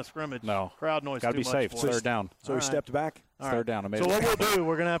at the line of scrimmage. No. Crowd noise. Got to be safe. For 3rd down. So he stepped back? Third down. So what we'll do,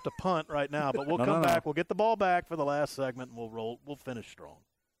 we're going to have to punt right now, but we'll come back. We'll get the ball back for the last segment, and we'll roll. We'll finish strong,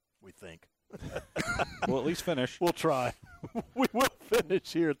 we think. We'll at least finish. We'll try. We will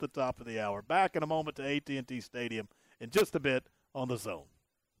finish here at the top of the hour. Back in a moment to AT&T Stadium. In just a bit, on the Zone.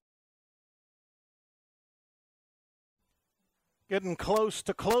 Getting close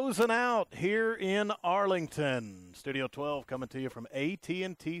to closing out here in Arlington. Studio 12 coming to you from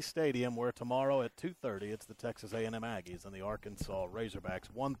AT&T Stadium, where tomorrow at 2:30 it's the Texas A&M Aggies and the Arkansas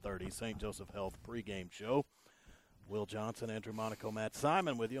Razorbacks. 1:30 St. Joseph Health pregame show. Will Johnson, Andrew Monaco, Matt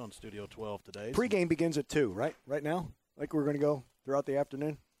Simon with you on Studio 12 today. Pregame begins at 2, right? Right now? Like we're going to go throughout the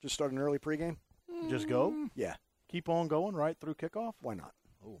afternoon? Just start an early pregame? Just go? Yeah. Keep on going right through kickoff? Why not?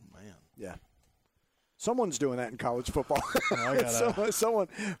 Oh, man. Yeah. Someone's doing that in college football. Oh, someone,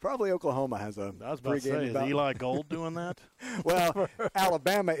 probably Oklahoma has a I was about to say, is Eli Gold doing that? Well,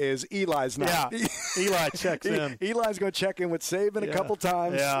 Alabama is. Eli's not. Yeah, Eli checks in. Eli's going to check in with Saban a couple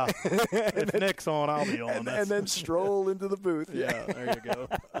times. Yeah. If Nick's on, I'll be on. And then stroll into the booth. Yeah, there you go.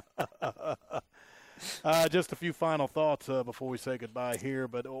 Just a few final thoughts before we say goodbye here.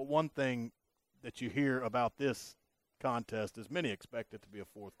 But one thing that you hear about this contest is many expect it to be a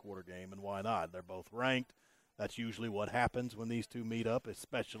fourth quarter game, and why not? They're both ranked. That's usually what happens when these two meet up,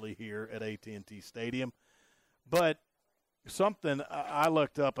 especially here at AT&T Stadium. But something I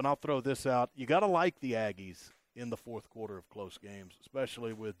looked up, and I'll throw this out. You got to like the Aggies in the fourth quarter of close games,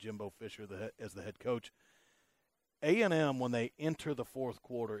 especially with Jimbo Fisher as the head coach. A&M, when they enter the fourth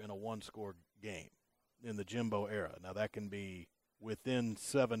quarter in a one-score game in the Jimbo era, now that can be within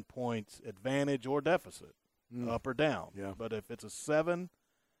 7 points advantage or deficit. Up or down. Yeah. But if it's a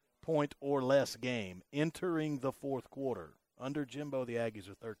 7-point or less game entering the fourth quarter, under Jimbo, the Aggies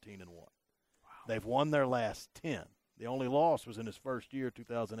are 13-1. Wow. They've won their last 10. The only loss was in his first year,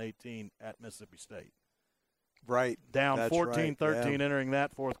 2018, at Mississippi State. Right. Down 14-13 right. entering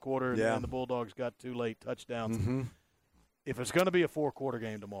that fourth quarter, and the Bulldogs got 2 late touchdowns. Mm-hmm. If it's going to be a four-quarter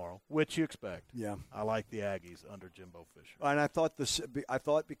game tomorrow, which you expect, I like the Aggies under Jimbo Fisher. And I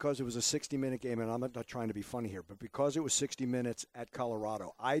thought because it was a 60-minute game, and I'm not trying to be funny here, but because it was 60 minutes at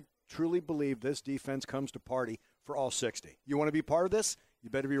Colorado, I truly believe this defense comes to party for all 60. You want to be part of this?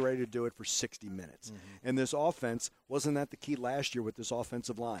 You better be ready to do it for 60 minutes. Mm-hmm. And this offense, wasn't that the key last year with this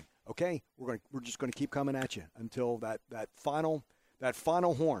offensive line? Okay, we're just going to keep coming at you until that final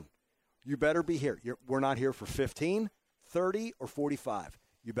horn. You better be here. We're not here for 15. 30 or 45,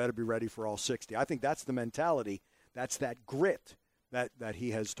 you better be ready for all 60. I think that's the mentality. That's that grit that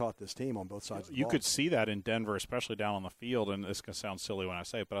he has taught this team on both sides of the ball. You could see that in Denver, especially down on the field, and this can sound silly when I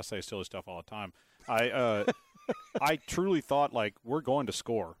say it, but I say silly stuff all the time. I truly thought, like, we're going to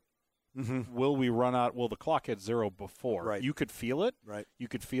score. Mm-hmm. Will we run out? Well, the clock hit 0 before. Right. You could feel it. Right. You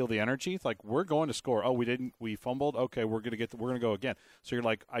could feel the energy. It's like, we're going to score. Oh, we didn't. We fumbled. Okay, we're going to go again. So you're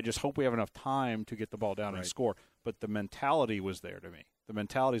like, I just hope we have enough time to get the ball down and score. But the mentality was there to me. The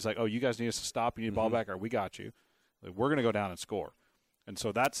mentality is like, oh, you guys need us to stop. You need the ball back. All right, we got you. Like, we're going to go down and score. And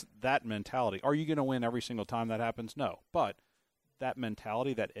so that's that mentality. Are you going to win every single time that happens? No. But that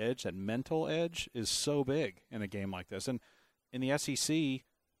mentality, that edge, that mental edge is so big in a game like this. And in the SEC,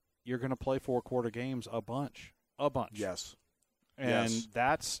 you're going to play four-quarter games a bunch. Yes.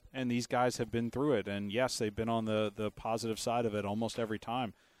 And these guys have been through it. And, yes, they've been on the positive side of it almost every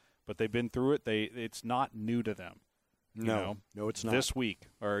time. But they've been through it. It's not new to them. No, it's not. This week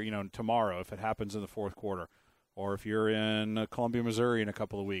or, tomorrow if it happens in the fourth quarter. Or if you're in Columbia, Missouri in a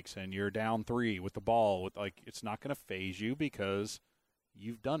couple of weeks and you're down 3 with the ball, it's not going to phase you because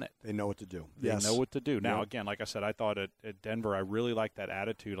you've done it. They know what to do. They know what to do. Now, again, like I said, I thought at Denver I really liked that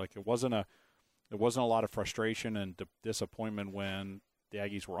attitude. Like it wasn't a lot of frustration and disappointment when the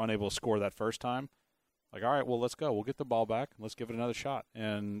Aggies were unable to score that first time. Like, all right, well, let's go. We'll get the ball back. Let's give it another shot.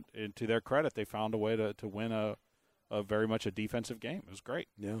 And to their credit, they found a way to win a very much a defensive game. It was great.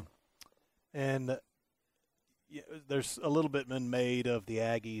 Yeah. And there's a little bit been made of the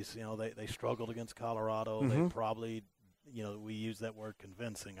Aggies. They struggled against Colorado. Mm-hmm. They probably, we use that word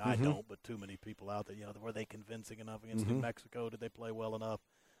convincing. I don't, but too many people out there, were they convincing enough against New Mexico? Did they play well enough?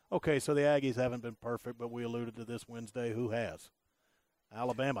 Okay, so the Aggies haven't been perfect, but we alluded to this Wednesday. Who has?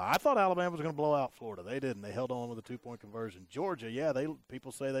 Alabama. I thought Alabama was going to blow out Florida. They didn't. They held on with a 2-point conversion. Georgia,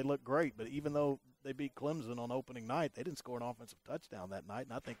 people say they look great, but even though they beat Clemson on opening night, they didn't score an offensive touchdown that night,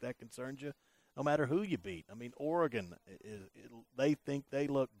 and I think that concerns you no matter who you beat. I mean, Oregon, they think they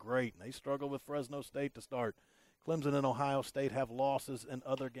look great, and they struggled with Fresno State to start. Clemson and Ohio State have losses in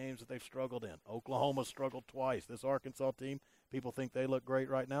other games that they've struggled in. Oklahoma struggled twice. This Arkansas team, people think they look great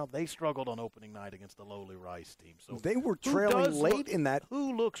right now. They struggled on opening night against the lowly Rice team. So they were trailing late in that.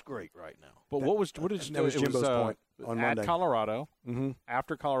 Who looks great right now? But what did you do? That was Jimbo's point on Monday. At Colorado,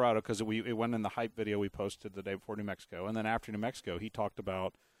 after Colorado, because it went in the hype video we posted the day before New Mexico. And then after New Mexico, he talked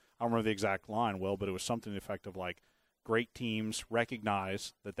about, I don't remember the exact line, but it was something to the effect of like, great teams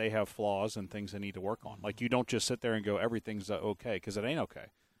recognize that they have flaws and things they need to work on. Like, you don't just sit there and go, everything's okay, because it ain't okay.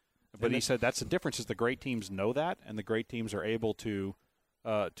 But he said that's the difference, is the great teams know that, and the great teams are able to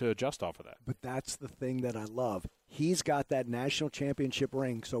adjust off of that. But that's the thing that I love. He's got that national championship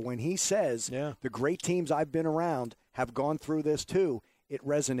ring. So when he says the great teams I've been around have gone through this too, it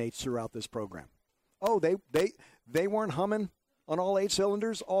resonates throughout this program. Oh, they weren't humming on all 8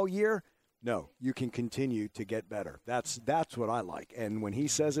 cylinders all year? No, you can continue to get better. That's what I like. And when he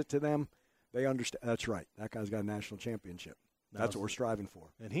says it to them, they understand. That's right. That guy's got a national championship. That's what we're striving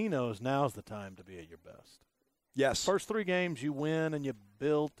for. And he knows now's the time to be at your best. Yes. First 3 games you win and you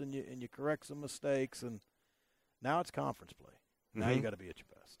built and you correct some mistakes, and now it's conference play. Now you got to be at your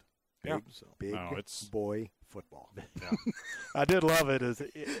best. Big boy football. Yeah. I did love it.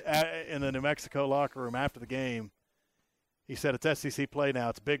 In the New Mexico locker room after the game, he said it's SEC play now.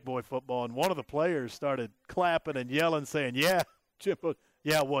 It's big boy football. And one of the players started clapping and yelling, saying, "Yeah, Chip,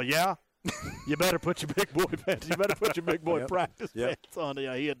 yeah, well, yeah. You better put your big boy pants. You better put your big boy practice pants on."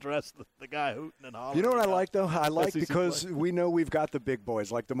 Yeah, he addressed the guy hooting and hollering. You know what I like, though? I like because we know we've got the big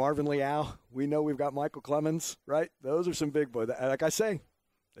boys, like the Marvin Leal. We know we've got Michael Clemens, right? Those are some big boys. Like I say,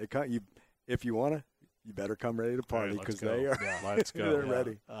 they come. If you want to, you better come ready to party, because they are. Yeah, let's go. They're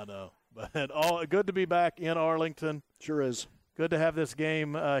ready. I know. But good to be back in Arlington. Sure is. Good to have this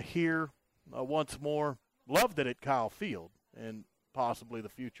game here once more. Loved it at Kyle Field, and possibly the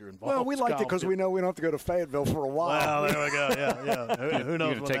future involved. Well, we liked it because we know we don't have to go to Fayetteville for a while. Well, there we go. Yeah. Who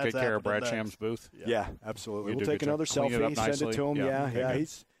knows when that's take good care of Brad next. Sham's booth? Yeah, absolutely. We'll take another selfie, send it to him.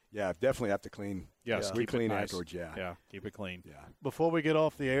 Yeah, definitely have to clean. Yes, we clean nice. afterwards. Yeah, keep it clean. Yeah. Before we get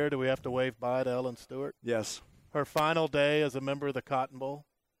off the air, do we have to wave bye to Ellen Stewart? Yes. Her final day as a member of the Cotton Bowl.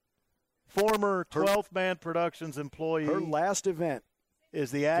 Former 12th Man Productions employee. Her last event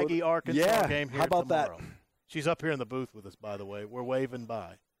is the Aggie-Arkansas game here How about tomorrow. that? She's up here in the booth with us, by the way. We're waving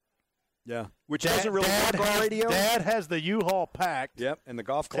bye. Yeah, which doesn't really work on radio. Dad has the U-Haul packed. Yep, and the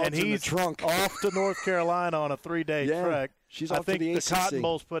golf club's in the trunk. Off to North Carolina on a 3-day trek. She's I off think to the ACC. Cotton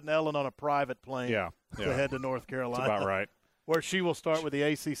Bowl's putting Ellen on a private plane to head to North Carolina. That's about right. Where she will start with the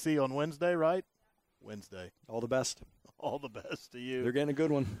ACC on Wednesday, right? Wednesday. All the best. All the best to you. They're getting a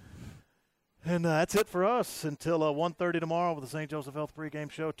good one. And that's it for us until 1:30 tomorrow with the St. Joseph Health pregame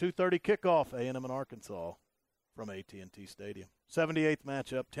show. 2:30 kickoff, A&M in Arkansas from AT&T Stadium. 78th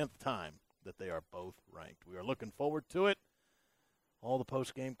matchup, 10th time that they are both ranked. We are looking forward to it. All the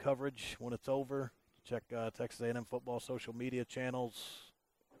post-game coverage when it's over. Check Texas A&M football social media channels.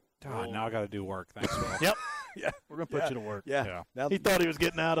 God, now I got to do work. Thanks, Will. Yep. Yeah, we're going to put you to work. Yeah. He thought he was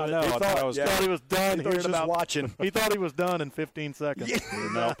getting out of it. I thought he was done. He thought he was just watching. He thought he was done in 15 seconds.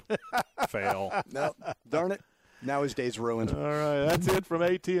 Nope. Fail. Nope. Darn it. Now his day's ruined. All right, that's it from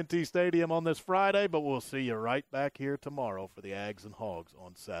AT&T Stadium on this Friday, but we'll see you right back here tomorrow for the Ags and Hogs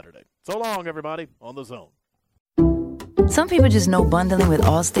on Saturday. So long, everybody, on The Zone. Some people just know bundling with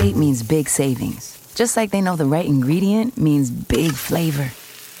Allstate means big savings. Just like they know the right ingredient means big flavor.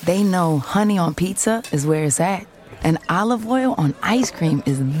 They know honey on pizza is where it's at. And olive oil on ice cream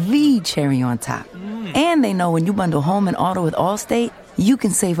is the cherry on top. And they know when you bundle home and auto with Allstate, you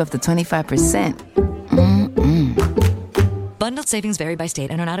can save up to 25%. Bundled savings vary by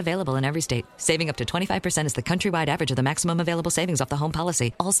state and are not available in every state. Saving up to 25% is the countrywide average of the maximum available savings off the home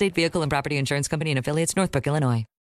policy. Allstate Vehicle and Property Insurance Company and affiliates, Northbrook, Illinois.